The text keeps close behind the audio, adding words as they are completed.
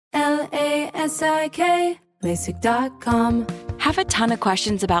L-A-S-I-K, LASIK.com. Have a ton of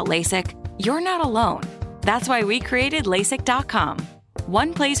questions about LASIK? You're not alone. That's why we created LASIK.com.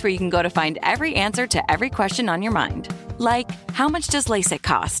 One place where you can go to find every answer to every question on your mind. Like, how much does LASIK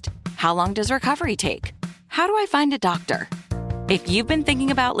cost? How long does recovery take? How do I find a doctor? If you've been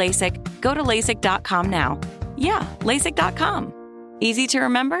thinking about LASIK, go to LASIK.com now. Yeah, LASIK.com. Easy to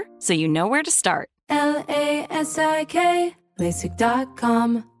remember, so you know where to start. LASIK,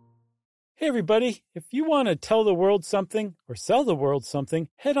 LASIK.com. Hey everybody, if you want to tell the world something or sell the world something,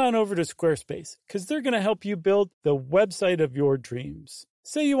 head on over to Squarespace, because they're going to help you build the website of your dreams.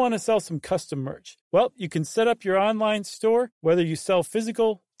 Say you want to sell some custom merch. Well, you can set up your online store, whether you sell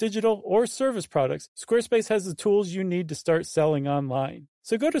physical, digital, or service products. Squarespace has the tools you need to start selling online.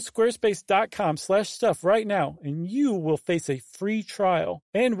 So go to squarespace.com/stuff right now, and you will face a free trial.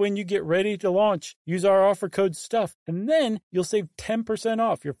 And when you get ready to launch, use our offer code STUFF, and then you'll save 10%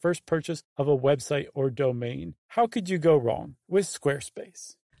 off your first purchase of a website or domain. How could you go wrong with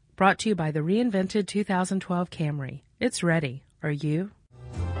Squarespace? Brought to you by the reinvented 2012 Camry. It's ready. Are you?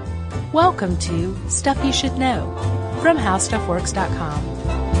 Welcome to Stuff You Should Know from HowStuffWorks.com.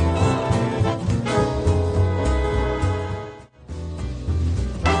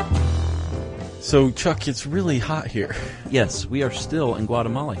 So, Chuck, it's really hot here. Yes, we are still in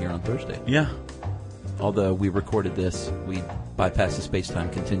Guatemala here on Thursday. Yeah. Although we recorded this, we bypassed the space-time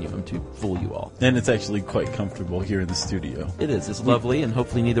continuum to fool you all. And it's actually quite comfortable here in the studio. It is. It's lovely, and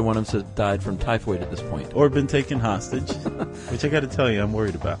hopefully neither one of us has died from typhoid at this point. Or been taken hostage, which I got to tell you, I'm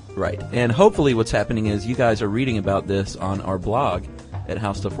worried about. Right. And hopefully what's happening is you guys are reading about this on our blog at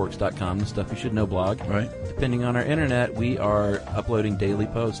HowStuffWorks.com, the Stuff You Should Know blog. Right. Depending on our internet, we are uploading daily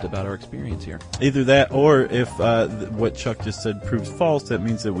posts about our experience here. Either that, or if what Chuck just said proves false, that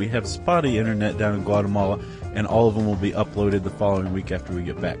means that we have spotty internet down in Guatemala, and all of them will be uploaded the following week after we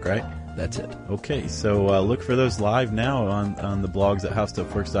get back, right? That's it. Okay, so look for those live now on the blogs at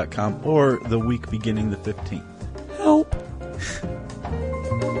HowStuffWorks.com, or the week beginning the 15th. Help!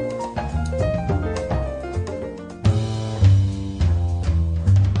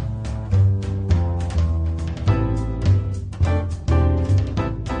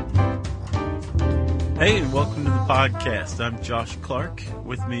 Hey, and welcome to the podcast. I'm Josh Clark.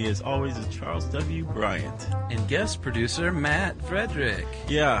 With me, as always, is Charles W. Bryant. And guest producer, Matt Frederick.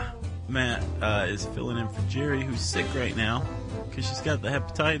 Yeah, Matt is filling in for Jerry, who's sick right now because she's got the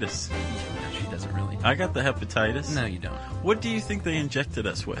hepatitis. No, she doesn't really. I got the hepatitis. No, you don't. What do you think they injected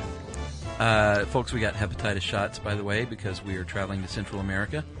us with? Folks, we got hepatitis shots, by the way, because we are traveling to Central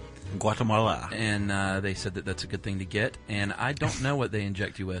America. Guatemala. And they said that that's a good thing to get. And I don't know what they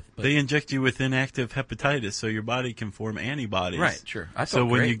inject you with. But they inject you with inactive hepatitis so your body can form antibodies. Right, sure. So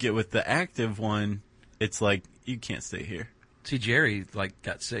when you get with the active one, it's like, you can't stay here. See, Jerry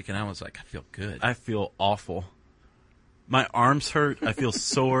got sick, and I was like, I feel good. I feel awful. My arms hurt. I feel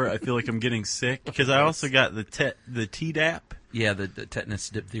sore. I feel like I'm getting sick. Because I also got the Tdap. Yeah, the tetanus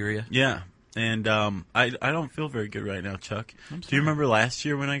diphtheria. Yeah. And I don't feel very good right now, Chuck. Do you remember last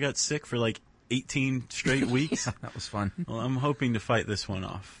year when I got sick for like 18 straight weeks? Yeah, that was fun. Well, I'm hoping to fight this one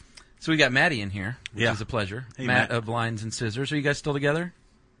off. So we got Maddie in here, which Yeah. is a pleasure. Hey, Matt Matt. of Lines and Scissors. Are you guys still together?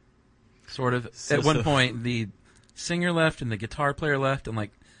 Sort of. At one point, the singer left and the guitar player left, and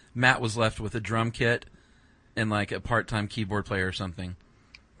Matt was left with a drum kit and a part-time keyboard player or something.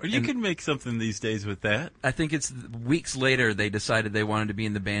 Or you could make something these days with that. I think it's weeks later they decided they wanted to be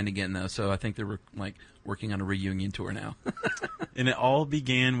in the band again, though. So I think they're working on a reunion tour now. And it all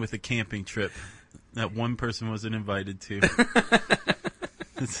began with a camping trip that one person wasn't invited to.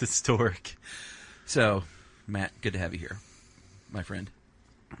 It's historic. So, Matt, good to have you here, my friend.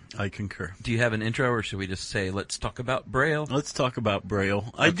 I concur. Do you have an intro, or should we just say, let's talk about Braille? Let's talk about Braille.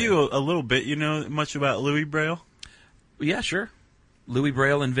 Okay. I do a little bit. You know much about Louis Braille? Yeah, sure. Louis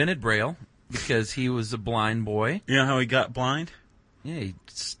Braille invented Braille because he was a blind boy. You know how he got blind? Yeah, he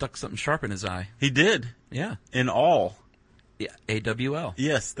stuck something sharp in his eye. He did. Yeah. In all. Yeah, AWL.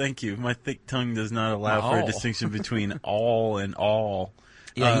 Yes, thank you. My thick tongue does not allow for a distinction between all and all.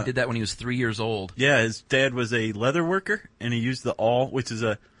 Yeah, he did that when he was 3 years old. Yeah, his dad was a leather worker, and he used the awl, which is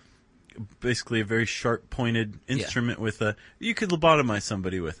basically a very sharp-pointed instrument with a... You could lobotomize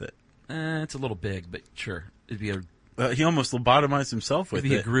somebody with it. It's a little big, but sure. It'd be he almost lobotomized himself with it.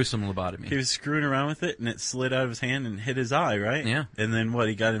 It'd be a gruesome lobotomy. He was screwing around with it, and it slid out of his hand and hit his eye, right? Yeah. And then what,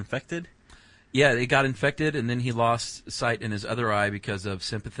 he got infected? Yeah, it got infected, and then he lost sight in his other eye because of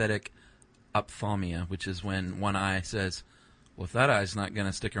sympathetic ophthalmia, which is when one eye says, well, if that eye's not going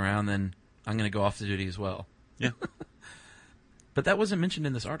to stick around, then I'm going to go off the duty as well. Yeah. But that wasn't mentioned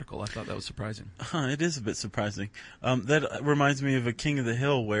in this article. I thought that was surprising. It is a bit surprising. That reminds me of a King of the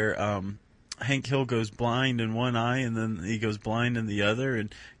Hill where Hank Hill goes blind in one eye, and then he goes blind in the other.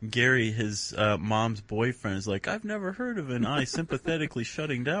 And Gary, his mom's boyfriend, is like, I've never heard of an eye sympathetically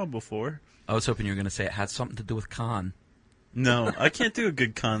shutting down before. I was hoping you were going to say it had something to do with Khan. No, I can't do a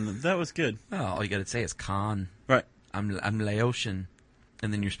good Khan. That was good. Oh, all you got to say is Khan. Right. I'm Laotian.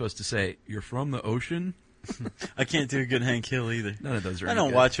 And then you're supposed to say, you're from the ocean? I can't do a good Hank Hill either. None of those are I don't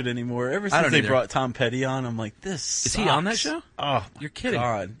good. watch it anymore. Ever since they brought Tom Petty on, I'm like, this sucks. Is he on that show? Oh, you're kidding.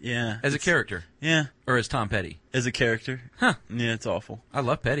 God, yeah. As a character? Yeah. Or as Tom Petty? As a character. Huh. Yeah, it's awful. I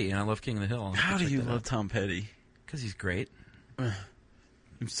love Petty, and I love King of the Hill. How do you love Tom Petty? Because he's great.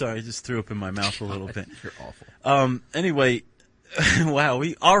 I'm sorry, I just threw up in my mouth a little bit. You're awful. Anyway, wow,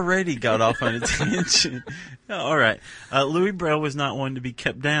 we already got off on a tangent. All right. Louis Braille was not one to be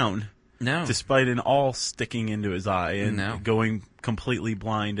kept down. No. Despite an awl sticking into his eye and going completely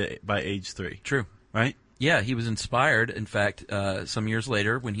blind by age 3. True. Right? Yeah, he was inspired, in fact, some years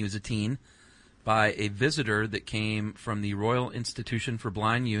later when he was a teen, by a visitor that came from the Royal Institution for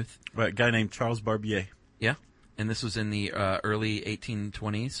Blind Youth. Right, a guy named Charles Barbier. Yeah, and this was in the early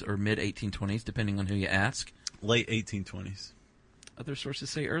 1820s or mid-1820s, depending on who you ask. Late 1820s. Other sources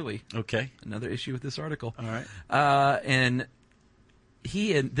say early. Okay. Another issue with this article. All right. And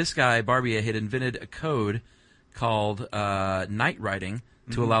he and this guy, Barbier, had invented a code called night writing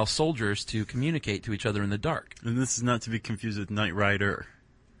to allow soldiers to communicate to each other in the dark. And this is not to be confused with Night Rider.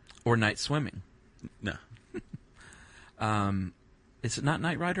 Or night swimming. No. Is it not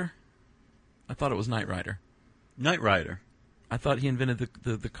Knight Rider? I thought it was Knight Rider. Knight Rider. I thought he invented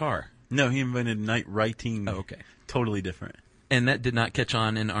the car. No, he invented night writing. Oh, okay. Totally different. And that did not catch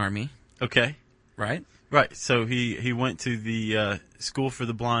on in the Army. Okay. Right? Right. So he went to the School for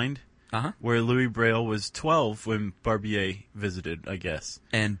the Blind, where Louis Braille was 12 when Barbier visited, I guess.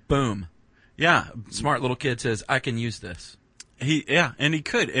 And boom. Yeah. Smart little kid says, I can use this. And he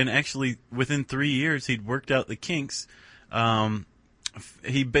could. And actually, within 3 years, he'd worked out the kinks.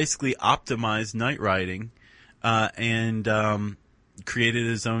 He basically optimized night writing and created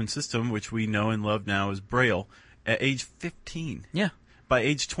his own system, which we know and love now as Braille, at age 15. Yeah. By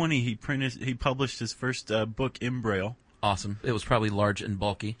age 20, he published his first book in Braille. Awesome. It was probably large and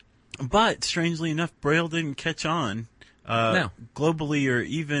bulky. But, strangely enough, Braille didn't catch on globally or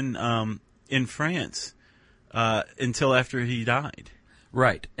even in France until after he died.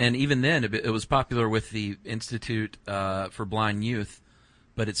 Right. And even then, it was popular with the Institute for Blind Youth,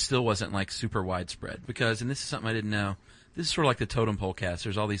 but it still wasn't like super widespread. Because, and this is something I didn't know, this is sort of like the Totem Pole cast.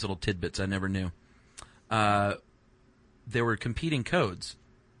 There's all these little tidbits I never knew. There were competing codes,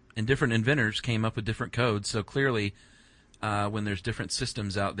 and different inventors came up with different codes. So clearly, when there's different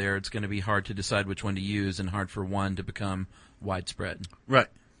systems out there, it's going to be hard to decide which one to use and hard for one to become widespread. Right.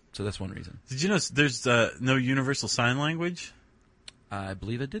 So that's one reason. Did you know there's no universal sign language? I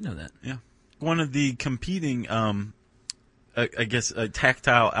believe I did know that. Yeah. One of the competing, I guess, a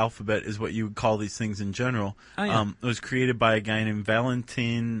tactile alphabet is what you would call these things in general. Oh, yeah. It was created by a guy named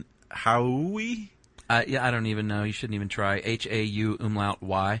Valentin Hauy. Yeah, I don't even know. You shouldn't even try. H-A-U umlaut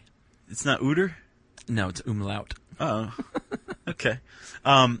Y. It's not Uter? No, it's umlaut. Oh, okay.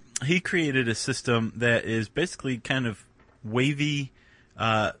 He created a system that is basically kind of wavy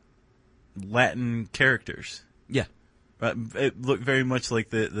Latin characters. Yeah. It looked very much like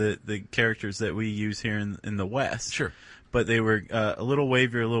the characters that we use here in the West. Sure. But they were a little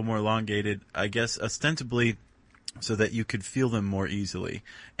wavier, a little more elongated, I guess, ostensibly so that you could feel them more easily.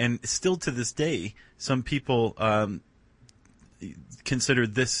 And still to this day, some people consider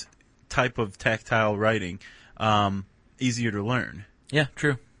this type of tactile writing easier to learn. Yeah,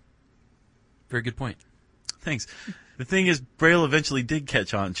 true. Very good point. Thanks. The thing is, Braille eventually did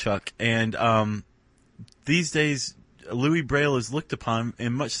catch on, Chuck, and these days, Louis Braille is looked upon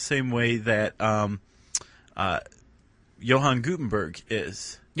in much the same way that Johann Gutenberg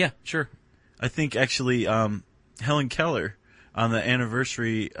is. Yeah, sure. I think actually Helen Keller, on the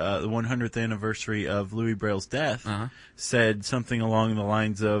anniversary, the 100th anniversary of Louis Braille's death, said something along the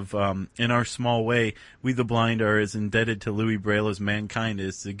lines of, in our small way, we the blind are as indebted to Louis Braille as mankind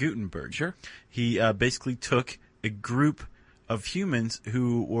is to Gutenberg. Sure. He basically took a group of humans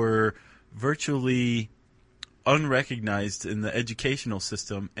who were virtually unrecognized in the educational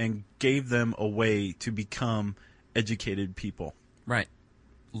system and gave them a way to become educated people. Right.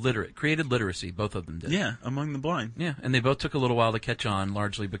 Literate. Created literacy. Both of them did. Yeah, among the blind. Yeah, and they both took a little while to catch on,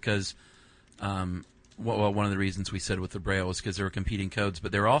 largely because, one of the reasons we said with the Braille was because there were competing codes,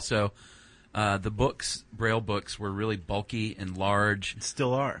 but there were also, the books, Braille books, were really bulky and large.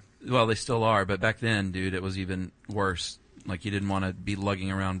 Still are. Well, they still are, but back then, dude, it was even worse. Like, you didn't want to be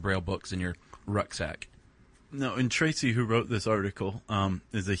lugging around Braille books in your rucksack. No, and Tracy, who wrote this article,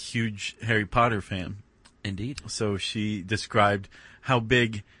 is a huge Harry Potter fan. Indeed. So she described how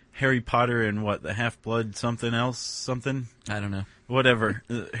big Harry Potter and the Half-Blood something else, I don't know. whatever.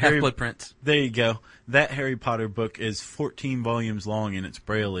 Half-Blood Prince. There you go. That Harry Potter book is 14 volumes long in its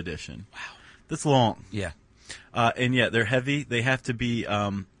Braille edition. Wow. That's long. Yeah. And yeah, they're heavy. They have to be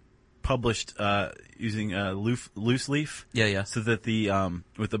published using loose leaf. Yeah. So that the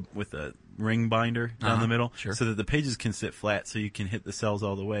with a ring binder down the middle, sure. so that the pages can sit flat, so you can hit the cells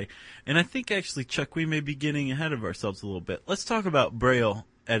all the way. And I think actually, Chuck, we may be getting ahead of ourselves a little bit. Let's talk about Braille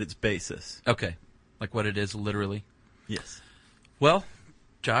at its basis. Okay. Like what it is literally. Yes. Well,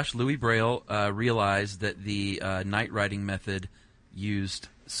 Josh, Louis Braille realized that the night writing method used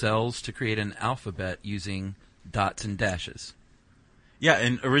cells to create an alphabet using dots and dashes. Yeah,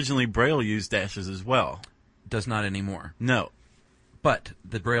 and originally Braille used dashes as well. Does not anymore. No. But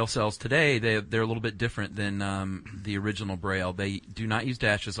the Braille cells today, they're a little bit different than the original Braille. They do not use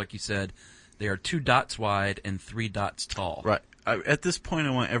dashes, like you said. They are 2 dots wide and 3 dots tall. Right. At this point, I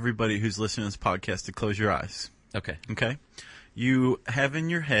want everybody who's listening to this podcast to close your eyes. Okay. Okay? You have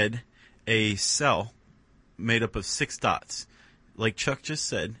in your head a cell made up of 6 dots. Like Chuck just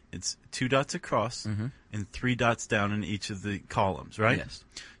said, it's 2 dots across and 3 dots down in each of the columns, right? Yes.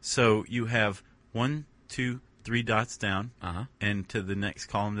 So you have 1, 2, 3 dots down, and to the next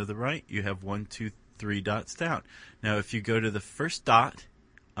column to the right, you have 1, 2, 3 dots down. Now, if you go to the first dot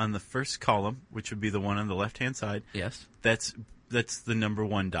on the first column, which would be the one on the left-hand side, yes, that's the number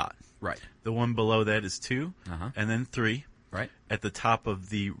 1 dot. Right. The one below that is 2, and then 3. Right. At the top of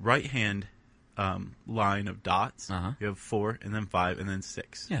the right-hand line of dots, you have 4, and then 5, and then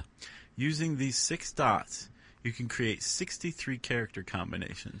 6. Yeah. Using these 6 dots, you can create 63 character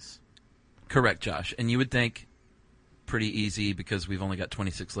combinations. Correct, Josh. And you would think pretty easy because we've only got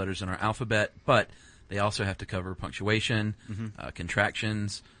 26 letters in our alphabet, but they also have to cover punctuation,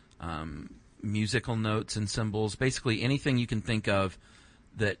 contractions, musical notes and symbols, basically anything you can think of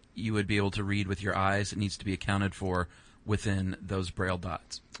that you would be able to read with your eyes. It needs to be accounted for within those Braille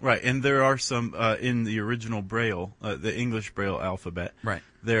dots. Right, and there are some in the original Braille, the English Braille alphabet. Right.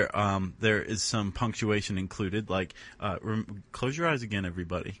 There is some punctuation included. Like, close your eyes again,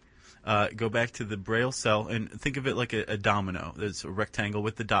 everybody. Go back to the Braille cell and think of it like a domino. There's a rectangle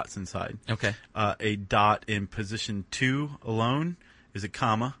with the dots inside. Okay. A dot in position 2 alone is a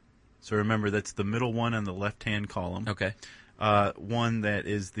comma. So remember, that's the middle one on the left-hand column. Okay. One that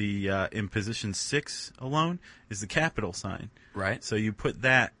is the in position 6 alone is the capital sign. Right. So you put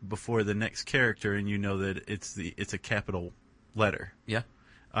that before the next character, and you know that it's a capital letter. Yeah.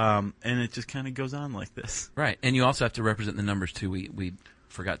 And it just kind of goes on like this. Right. And you also have to represent the numbers too. We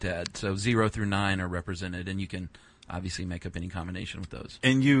forgot to add. So 0 through 9 are represented, and you can obviously make up any combination with those.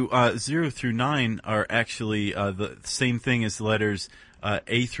 And you 0 through 9 are actually the same thing as the letters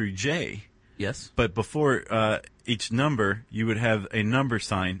A through J. Yes. But before each number, you would have a number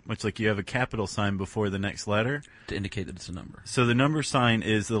sign, much like you have a capital sign before the next letter. To indicate that it's a number. So the number sign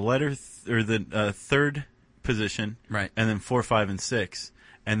is the letter or the third position. Right. And then 4, 5, and 6.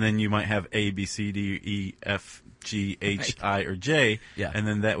 And then you might have A, B, C, D, E, F, G, H, I, or J. Yeah. And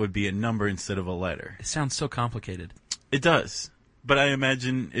then that would be a number instead of a letter. It sounds so complicated. It does. But I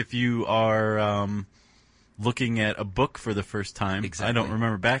imagine if you are looking at a book for the first time, Exactly. I don't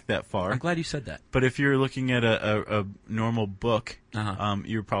remember back that far. I'm glad you said that. But if you're looking at a normal book, Uh-huh.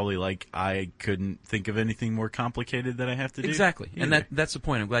 you're probably like, I couldn't think of anything more complicated that I have to do. Exactly. And either. that's the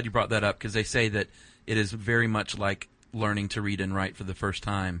point. I'm glad you brought that up because they say that it is very much like learning to read and write for the first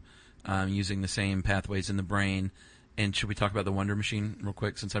time, using the same pathways in the brain. And should we talk about the Wonder Machine real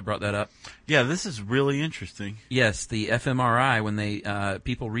quick since I brought that up? Yeah, this is really interesting. Yes, the fMRI, when they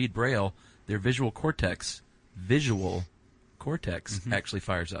people read Braille, their visual cortex actually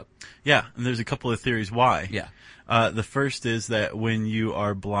fires up. Yeah, and there's a couple of theories why. Yeah. The first is that when you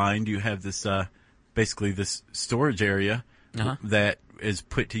are blind, you have this basically this storage area that is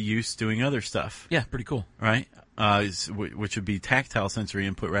put to use doing other stuff. Yeah, pretty cool. Right? Which would be tactile sensory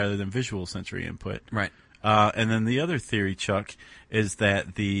input rather than visual sensory input. Right. And then the other theory, Chuck, is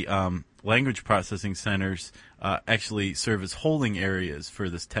that the language processing centers actually serve as holding areas for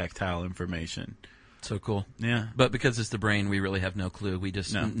this tactile information. So cool. Yeah. But because it's the brain, we really have no clue. We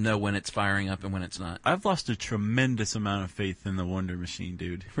just know when it's firing up and when it's not. I've lost a tremendous amount of faith in the Wonder Machine,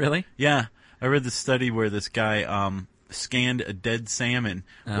 dude. Really? Yeah. I read the study where this guy scanned a dead salmon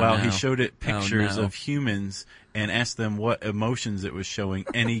while he showed it pictures of humans and asked them what emotions it was showing,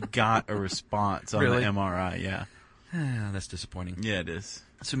 and he got a response on Really? the MRI, yeah. That's disappointing. Yeah, it is.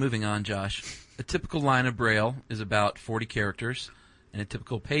 So moving on, Josh. A typical line of Braille is about 40 characters, and a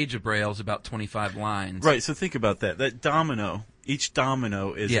typical page of Braille is about 25 lines. Right, so think about that. That domino, each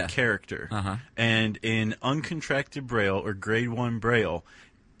domino is Yeah. a character. Uh-huh. And in uncontracted Braille or grade 1 Braille,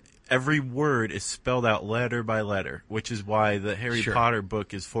 every word is spelled out letter by letter, which is why the Harry Sure. Potter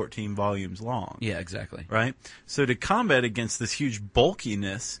book is 14 volumes long. Yeah, exactly. Right? So to combat against this huge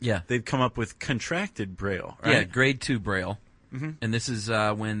bulkiness, Yeah. they've come up with contracted Braille, right? Yeah, grade 2 Braille. Mm-hmm. And this is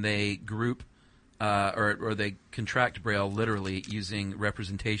when they group or they contract Braille literally using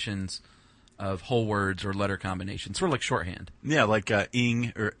representations of whole words or letter combinations, sort of like shorthand. Yeah, like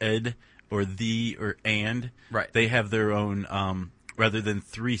ing or ed or the or and. Right. They have their own, rather than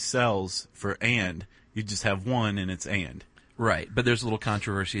 3 cells for and, you just have one and it's and. Right, but there's a little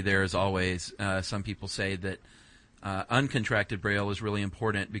controversy there as always. Some people say that uncontracted Braille is really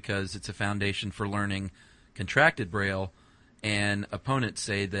important because it's a foundation for learning contracted Braille, and opponents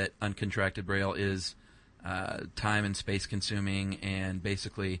say that uncontracted Braille is time and space consuming, and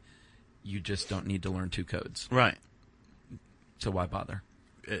basically you just don't need to learn 2 codes. Right. So why bother?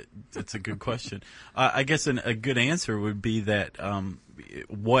 It's a good question. I guess a good answer would be that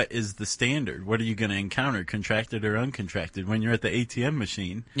what is the standard? What are you going to encounter, contracted or uncontracted? When you're at the ATM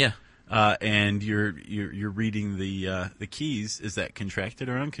machine, Yeah. and you're reading the keys, is that contracted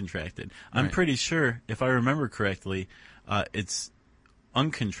or uncontracted? I'm Right. pretty sure, if I remember correctly, it's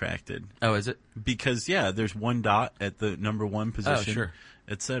uncontracted. Oh, is it? Because there's 1 dot at the number 1 position, sure.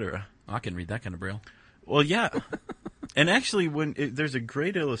 etc. I can read that kind of Braille. Well, yeah. And actually, there's a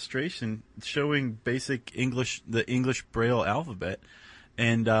great illustration showing basic English, the English Braille alphabet,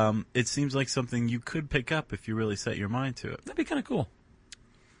 and it seems like something you could pick up if you really set your mind to it. That'd be kind of cool.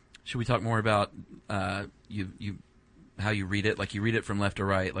 Should we talk more about how you read it? Like you read it from left to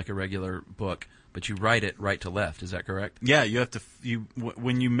right, like a regular book, but you write it right to left. Is that correct? Yeah, you have to.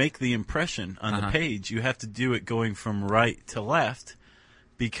 When you make the impression on the page, you have to do it going from right to left.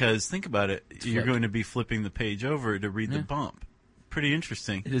 Because think about it, you're flipped. going to be flipping the page over to read the Yeah. bump. Pretty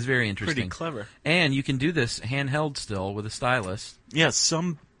interesting. It is very interesting. Pretty clever. And you can do this handheld still with a stylus. Yeah,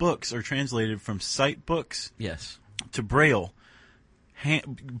 some books are translated from sight books Yes. to Braille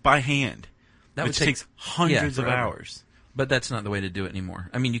by hand, That would which take- takes hundreds of forever. hours. But that's not the way to do it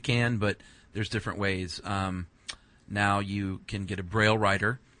anymore. I mean, you can, but there's different ways. Now you can get a Braille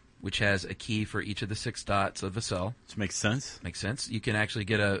writer, which has a key for each of the 6 dots of a cell. Which makes sense. Makes sense. You can actually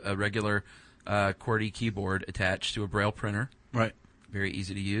get a regular QWERTY keyboard attached to a Braille printer. Right. Very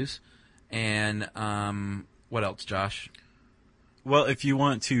easy to use. And what else, Josh? Well, if you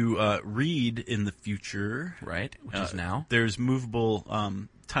want to read in the future, Right, which is now. there's movable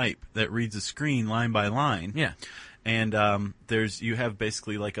type that reads a screen line by line. Yeah. And you have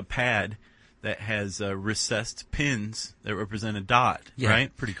basically like a pad that has recessed pins that represent a dot, Yeah,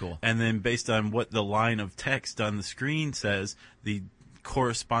 right? pretty cool. And then based on what the line of text on the screen says, the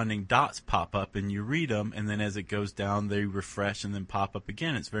corresponding dots pop up and you read them, and then as it goes down, they refresh and then pop up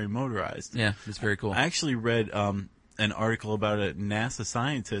again. It's very motorized. Yeah, it's very cool. I actually read an article about a NASA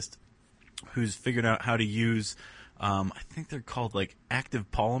scientist who's figured out how to use, I think they're called like active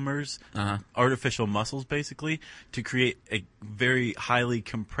polymers, artificial muscles basically, to create a very highly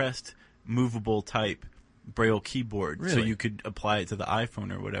compressed movable type Braille keyboard. So Really? you could apply it to the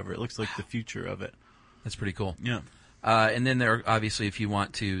iPhone or whatever. It looks like the future of it. That's pretty cool. Yeah. And then there, obviously, if you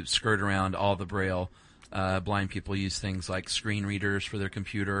want to skirt around all the Braille, blind people use things like screen readers for their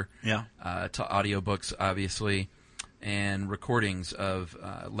computer. Yeah. To audiobooks, obviously, and recordings of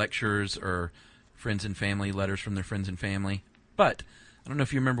lectures or friends and family, letters from their friends and family. But I don't know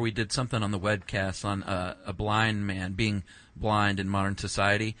if you remember, we did something on the webcast on a blind man being blind in modern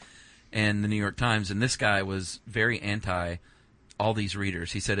society, and the New York Times, and this guy was very anti all these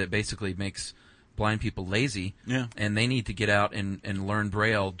readers. He said it basically makes blind people lazy, Yeah. and they need to get out and learn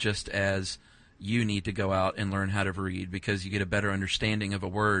Braille just as you need to go out and learn how to read, because you get a better understanding of a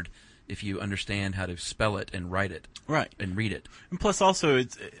word if you understand how to spell it and write it. Right. And read it. And plus also,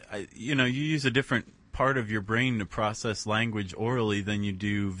 you use a different part of your brain to process language orally than you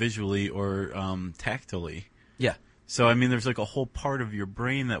do visually or tactily. Yeah. So, I mean, there's like a whole part of your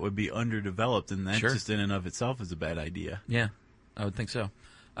brain that would be underdeveloped, and that Sure. just in and of itself is a bad idea. Yeah, I would think so.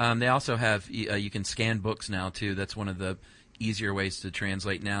 They also have, you can scan books now, too. That's one of the easier ways to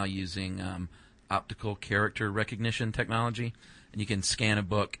translate now, using optical character recognition technology. And you can scan a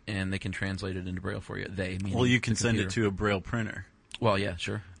book, and they can translate it into Braille for you. Well, you can send it to a Braille printer. Well, yeah,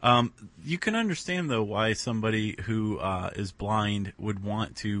 sure. You can understand, though, why somebody who is blind would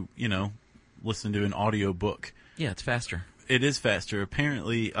want to, listen to an audio book. Yeah, it's faster. It is faster.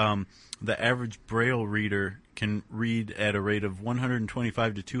 Apparently, the average Braille reader can read at a rate of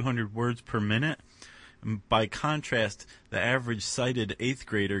 125 to 200 words per minute, By contrast, the average sighted 8th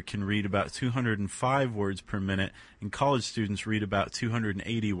grader can read about 205 words per minute, and college students read about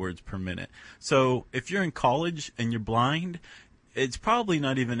 280 words per minute. So if you're in college and you're blind, it's probably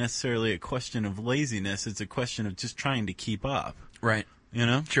not even necessarily a question of laziness. It's a question of just trying to keep up. Right. You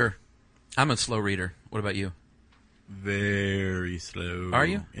know? Sure. I'm a slow reader. What about you? Very slow. Are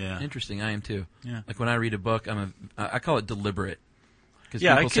you? Yeah. Interesting. I am too. Yeah. Like when I read a book, I call it deliberate. Because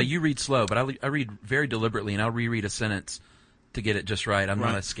Yeah, people say could- you read slow, but I read very deliberately, and I'll reread a sentence to get it just right. I'm not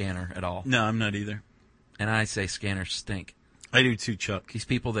Right. a scanner at all. No, I'm not either. And I say scanners stink. I do too, Chuck. These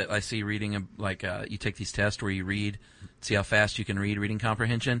people that I see reading, you take these tests where you read, see how fast you can read, reading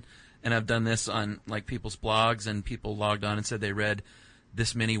comprehension. And I've done this on like people's blogs, and people logged on and said they read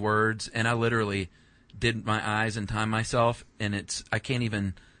this many words, and I literally did my eyes and time myself, and I can't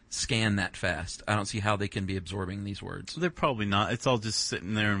even scan that fast. I don't see how they can be absorbing these words. They're probably not. It's all just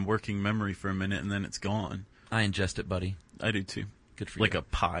sitting there and working memory for a minute, and then it's gone. I ingest it, buddy. I do too. Good for Like you. a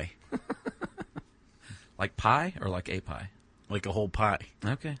pie. Like pie or like a pie? Like a whole pie.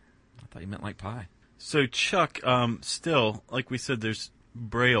 Okay. I thought you meant like pie. So, Chuck, still, like we said, there's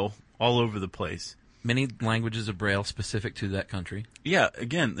Braille all over the place. Many languages of Braille specific to that country. Yeah,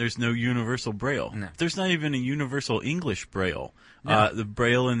 again, there's no universal Braille. No. There's not even a universal English Braille. No. The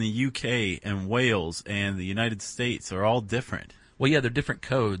Braille in the UK and Wales and the United States are all different. Well, yeah, they're different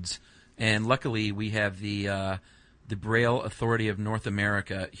codes, and luckily we have the Braille Authority of North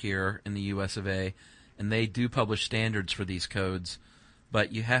America here in the U.S. of A., and they do publish standards for these codes,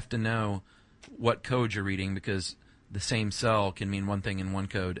 but you have to know what code you're reading because the same cell can mean one thing in one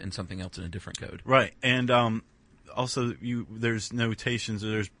code and something else in a different code. Right, and also there's notations.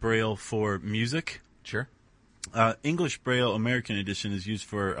 There's Braille for music. Sure. English Braille American Edition is used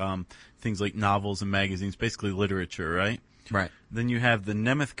for things like novels and magazines, basically literature, right? Right. Then you have the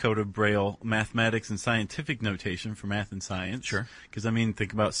Nemeth Code of Braille, mathematics and scientific notation for math and science. Sure. Because,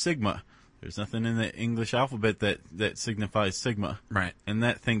 think about sigma. There's nothing in the English alphabet that signifies sigma. Right. And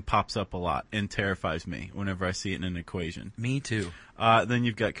that thing pops up a lot and terrifies me whenever I see it in an equation. Me too. Then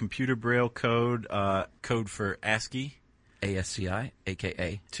you've got computer Braille code, code for ASCII. ASCII,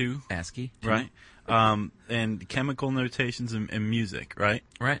 a.k.a. 2. ASCII. Too. Right. And chemical notations and music, right?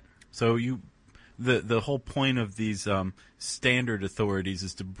 Right. So the whole point of these standard authorities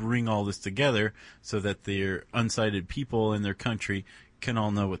is to bring all this together so that their unsighted people in their country can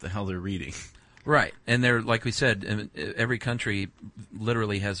all know what the hell they're reading. Right, and they're like we said, every country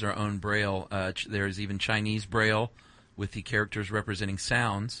literally has their own Braille. There's even Chinese Braille with the characters representing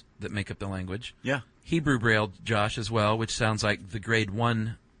sounds that make up the language. Yeah. Hebrew Braille, Josh, as well, which sounds like the Grade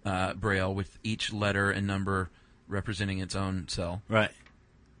 1 Braille with each letter and number representing its own cell. Right.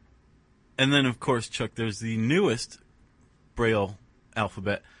 And then, of course, Chuck, there's the newest Braille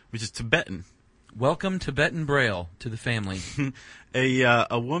alphabet, which is Tibetan. Welcome Tibetan Braille to the family.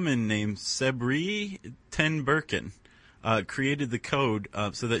 A woman named Sebri Ten Birkin created the code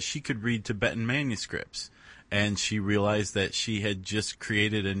so that she could read Tibetan manuscripts. And she realized that she had just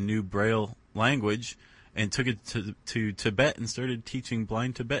created a new Braille language and took it to Tibet and started teaching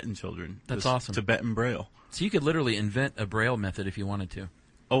blind Tibetan children. That's this awesome. Tibetan Braille. So you could literally invent a Braille method if you wanted to.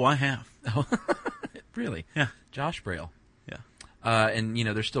 Oh, I have. Really? Yeah. Josh Braille. Yeah. And,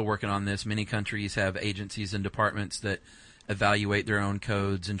 they're still working on this. Many countries have agencies and departments that evaluate their own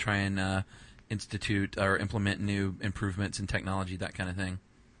codes and try and institute or implement new improvements in technology, that kind of thing.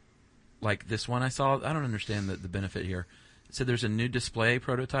 Like this one I saw, I don't understand the benefit here. It said there's a new display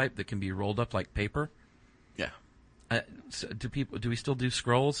prototype that can be rolled up like paper. Yeah. So do we still do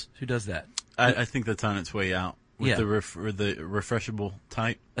scrolls? Who does that? I think that's on its way out with Yeah. the refreshable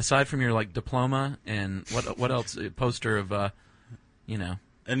type. Aside from your diploma and what else? A poster of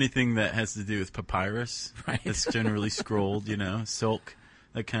Anything that has to do with papyrus. Right. It's generally scrolled, silk,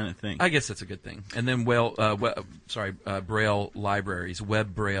 that kind of thing. I guess that's a good thing. And then Braille libraries,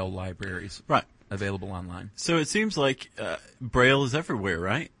 web Braille libraries, Right. available online. So it seems like Braille is everywhere,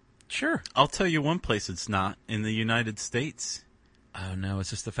 right? Sure. I'll tell you one place it's not, in the United States. Oh no, is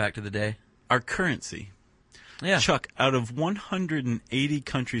this the fact of the day? Our currency. Yeah. Chuck, out of 180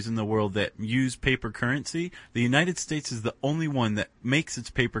 countries in the world that use paper currency, the United States is the only one that makes its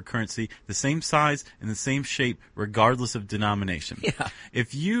paper currency the same size and the same shape regardless of denomination. Yeah.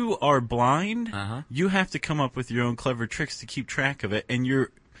 If you are blind, Uh-huh. you have to come up with your own clever tricks to keep track of it, and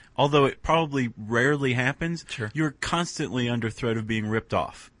although it probably rarely happens, Sure. you're constantly under threat of being ripped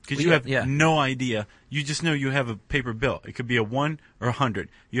off. Because Well, you have yeah. no idea. You just know you have a paper bill. It could be a 1 or 100.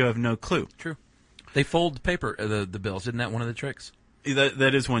 You have no clue. True. They fold paper, the bills. Isn't that one of the tricks?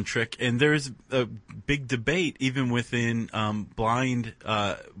 That is one trick, and there's a big debate even within blind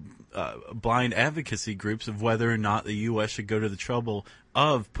blind advocacy groups of whether or not the U.S. should go to the trouble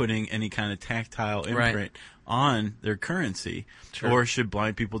of putting any kind of tactile imprint on their currency, or should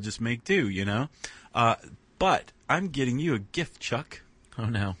blind people just make do, you know? But I'm getting you a gift, Chuck. Oh,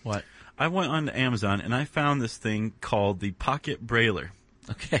 no. What? I went on to Amazon, and I found this thing called the Pocket Brailler.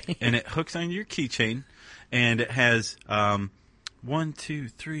 Okay. And it hooks on your keychain, and it has 1, 2,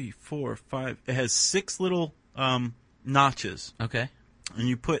 3, 4, 5. It has 6 little notches. Okay. And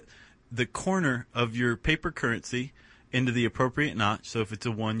you put the corner of your paper currency into the appropriate notch. So if it's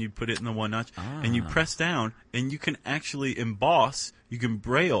a 1, you put it in the 1 notch. And you press down, and you can actually emboss, you can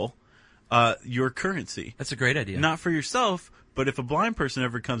braille your currency. That's a great idea. Not for yourself, but if a blind person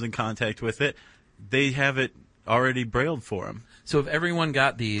ever comes in contact with it, they have it already brailled for them. So if everyone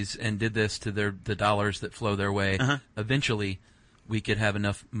got these and did this to the dollars that flow their way, eventually we could have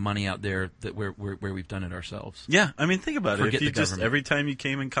enough money out there that where we've done it ourselves. Yeah, I mean, think about Forget it. If you the just government. every time you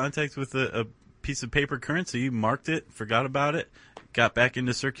came in contact with a piece of paper currency, you marked it, forgot about it, got back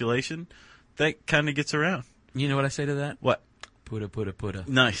into circulation, that kind of gets around. You know what I say to that? What? Putta.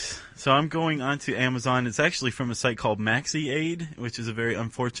 Nice. So I'm going on to Amazon. It's actually from a site called MaxiAid, which is a very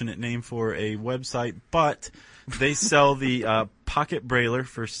unfortunate name for a website, but they sell the Pocket Brailler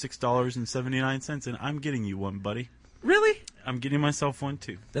for $6.79, and I'm getting you one, buddy. Really? I'm getting myself one,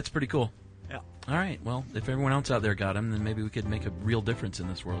 too. That's pretty cool. Yeah. All right. Well, if everyone else out there got them, then maybe we could make a real difference in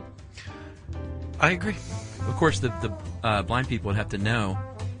this world. I agree. Of course, the blind people would have to know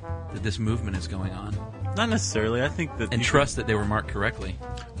that this movement is going on. Not necessarily. I think that... And trust that they were marked correctly.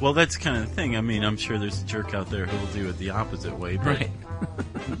 Well, that's kind of the thing. I mean, I'm sure there's a jerk out there who will do it the opposite way, but Right.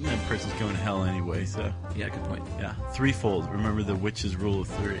 that person's going to hell anyway, so... Yeah, good point. Yeah, threefold. Remember the witch's rule of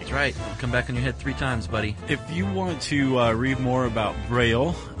 3. That's right. Come back on your head 3 times, buddy. If you want to read more about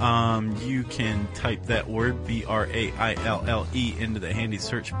Braille, you can type that word, B-R-A-I-L-L-E, into the handy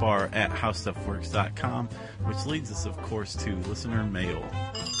search bar at howstuffworks.com, which leads us, of course, to listener mail.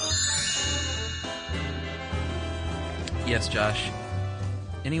 Yes, Josh.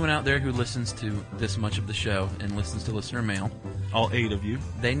 Anyone out there who listens to this much of the show and listens to listener mail, All 8 of you.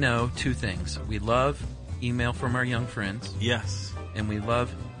 they know 2 things. We love email from our young friends, Yes. and we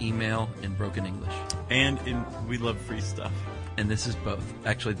love email in broken English. And we love free stuff. And this is both.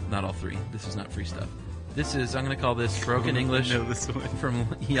 Actually, not all 3. This is not free stuff. This is, I'm going to call this broken English know this one. from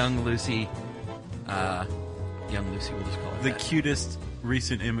young Lucy. Young Lucy, we'll just call her The that. cutest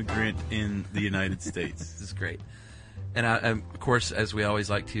recent immigrant in the United States. This is great. And of course, as we always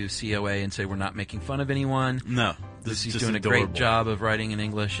like to COA and say we're not making fun of anyone. No. This is Lucy's just doing adorable. a great job of writing in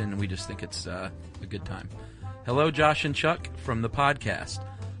English, and we just think it's a good time. Hello, Josh and Chuck from the podcast.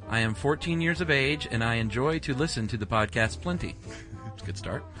 I am 14 years of age, and I enjoy to listen to the podcast plenty. It's a good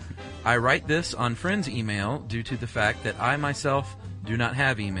start. I write this on friends' email due to the fact that I myself do not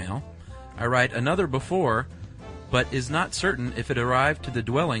have email. I write another before, but is not certain if it arrived to the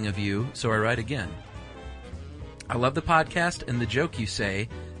dwelling of you, so I write again. I love the podcast and the joke you say,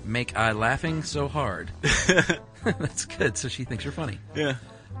 make I laughing so hard. That's good, so she thinks you're funny. Yeah.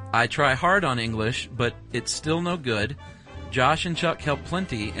 I try hard on English, but it's still no good. Josh and Chuck help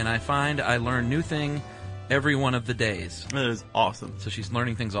plenty, and I find I learn new thing every one of the days. That is awesome. So she's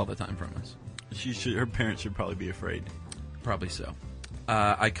learning things all the time from us. Her parents should probably be afraid. Probably so.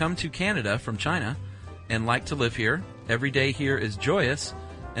 I come to Canada from China and like to live here. Every day here is joyous,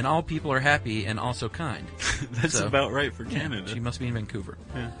 and all people are happy and also kind. That's So, about right for yeah, Canada. she must be in Vancouver.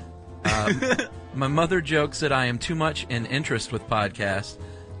 Yeah. My mother jokes that I am too much in interest with podcasts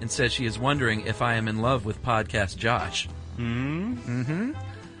and says she is wondering if I am in love with podcast Josh.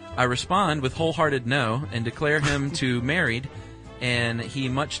 I respond with wholehearted no and declare him to married and he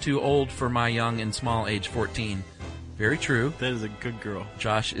much too old for my young and small age 14. Very true. That is a good girl.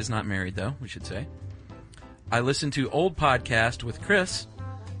 Josh is not married, though, we should say. I listened to old podcast with Chris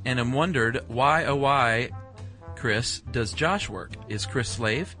and am wondered why, oh why, Chris, does Josh work? Is Chris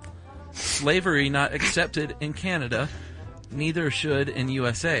slave? Slavery not accepted in Canada. Neither should in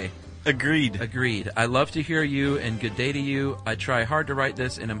USA. Agreed. Agreed. I love to hear you and good day to you. I try hard to write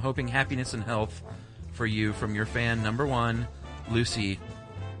this and I'm hoping happiness and health for you from your fan number 1, Lucy.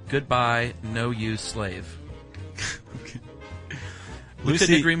 Goodbye, no you slave. We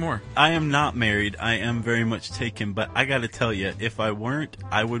couldn't agree more. I am not married. I am very much taken, but I got to tell you, if I weren't,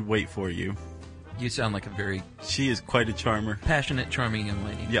 I would wait for you. You sound like a very She is quite a charmer. passionate, charming young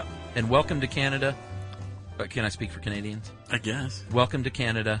lady. Yeah. And welcome to Canada. Can I speak for Canadians? I guess. Welcome to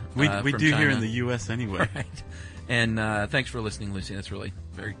Canada. We from do here China. in the U.S. anyway. Right. And thanks for listening, Lucy. That's really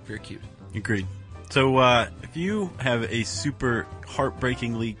very, very cute. Agreed. So if you have a super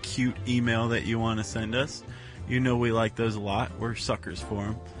heartbreakingly cute email that you want to send us, you know we like those a lot. We're suckers for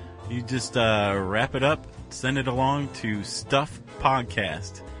them. You just wrap it up, send it along to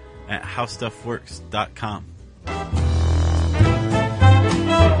stuffpodcast@howstuffworks.com.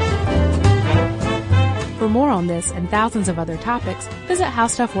 For more on this and thousands of other topics, visit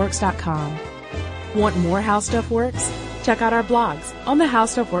howstuffworks.com. Want more How Stuff Works? Check out our blogs on the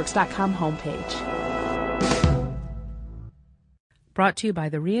howstuffworks.com homepage. Brought to you by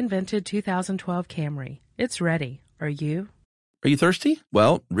the reinvented 2012 Camry. It's ready. Are you? Are you thirsty?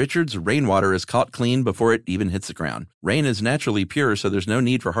 Well, Richard's Rainwater is caught clean before it even hits the ground. Rain is naturally pure, so there's no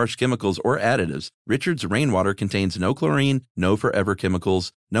need for harsh chemicals or additives. Richard's Rainwater contains no chlorine, no forever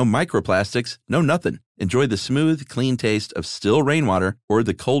chemicals, no microplastics, no nothing. Enjoy the smooth, clean taste of still rainwater or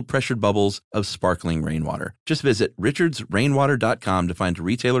the cold-pressured bubbles of sparkling rainwater. Just visit richardsrainwater.com to find a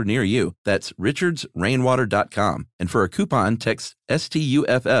retailer near you. That's richardsrainwater.com. And for a coupon, text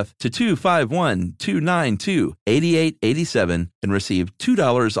STUFF to 251-292-8887 and receive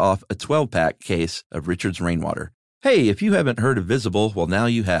 $2 off a 12-pack case of Richard's Rainwater. Hey, if you haven't heard of Visible, well, now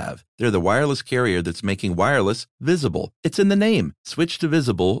you have. They're the wireless carrier that's making wireless visible. It's in the name. Switch to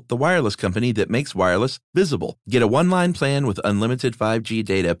Visible, the wireless company that makes wireless visible. Get a one-line plan with unlimited 5G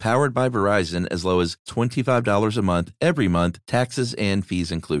data powered by Verizon as low as $25 a month every month, taxes and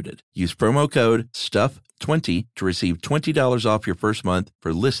fees included. Use promo code STUFF20 to receive $20 off your first month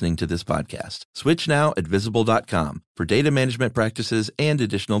for listening to this podcast. Switch now at Visible.com. For data management practices and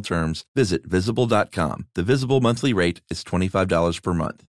additional terms, visit Visible.com. The Visible monthly rate is $25 per month.